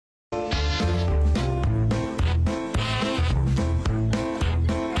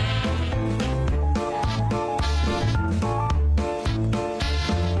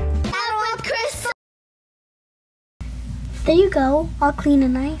There you go, all clean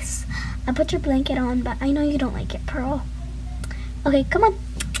and nice. I put your blanket on, but I know you don't like it, Pearl. Okay, come on.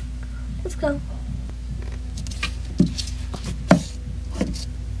 Let's go.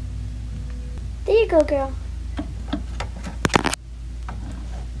 There you go, girl.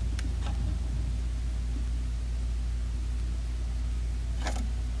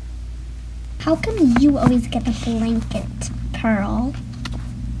 How come you always get the blanket, Pearl?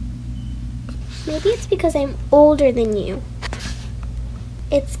 Maybe it's because I'm older than you.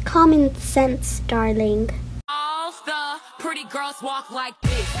 It's common sense, darling. All the pretty girls walk like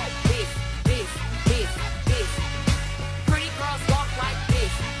this. Pretty girls walk like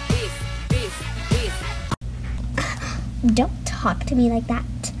this. Don't talk to me like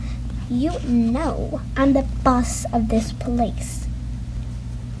that. You know I'm the boss of this place.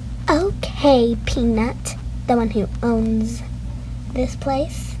 Okay, Peanut, the one who owns this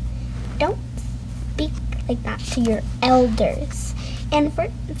place. Don't speak like that to your elders. And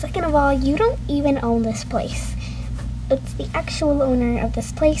second of all, you don't even own this place. It's the actual owner of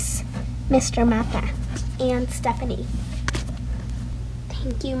this place, Mr. Martha and Stephanie.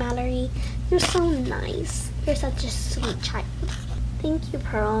 Thank you, Mallory. You're so nice. You're such a sweet child. Thank you,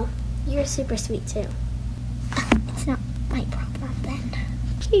 Pearl. You're super sweet, too. It's not my problem, then.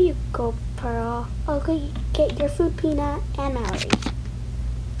 Here you go, Pearl. Okay, get your food, Peanut, and Mallory.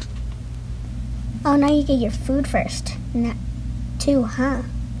 Oh, now you get your food first. Not too, huh?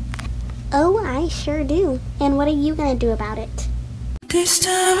 Oh, I sure do. And what are you gonna do about it? This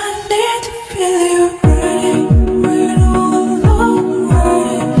time I need to feel you running, when all alone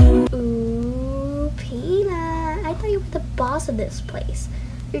running. Ooh, Peanut. I thought you were the boss of this place.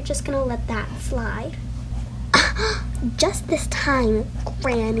 You're just gonna let that slide. Just this time,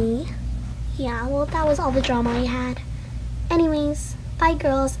 Granny. Yeah, well, that was all the drama I had. Anyways, bye,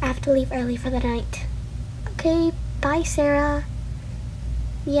 girls. I have to leave early for the night. Okay, bye, Sarah.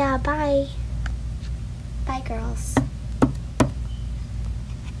 Yeah, bye. Bye, girls.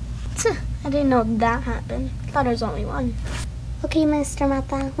 I didn't know that happened. Thought it was only one. Okay, Mr.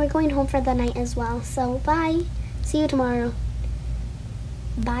 Martha, we're going home for the night as well, so bye. See you tomorrow.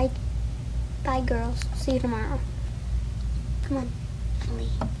 Bye. Bye, girls. See you tomorrow. Come on, Ellie.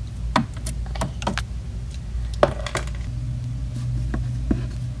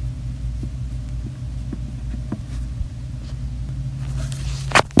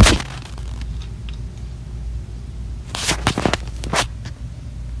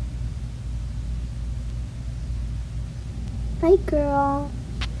 Bye, girl.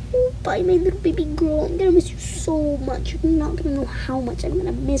 Oh, bye, my little baby girl. I'm gonna miss you so much. You're not gonna know how much I'm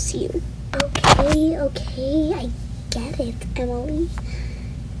gonna miss you. Okay, I get it, Emily.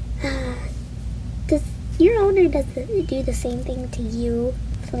 Does your owner do the same thing to you,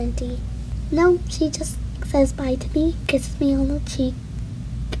 Flinty? No, she just says bye to me, kisses me on the cheek,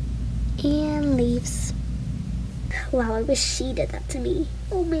 and leaves. Wow, I wish she did that to me.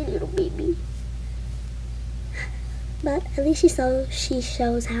 Oh, my little baby. But at least she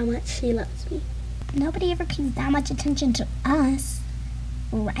shows how much she loves me. Nobody ever pays that much attention to us,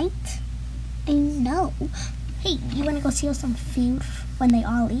 right? I know. Hey, you wanna go steal some food when they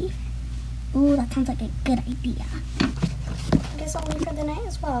all leave? Ooh, that sounds like a good idea. I guess I'll leave for the night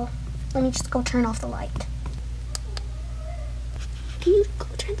as well. Let me just go turn off the light. Can you go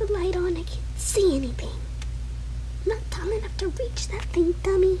turn the light on? I can't see anything. I'm not tall enough to reach that thing,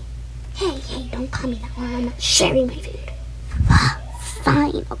 dummy. Hey, don't call me that or I'm not sharing my food.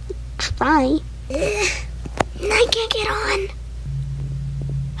 Fine, I'll try. I can't get on.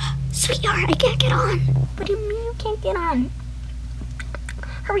 Sweetheart, I can't get on. What do you mean you can't get on?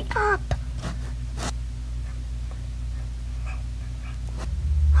 Hurry up.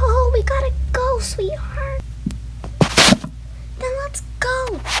 Oh, we gotta go, sweetheart. Then let's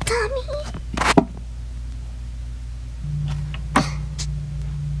go, dummy.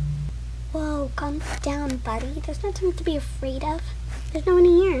 Whoa, calm down, buddy. There's nothing to be afraid of. There's no one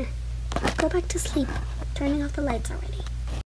here. Go back to sleep. Turning off the lights already.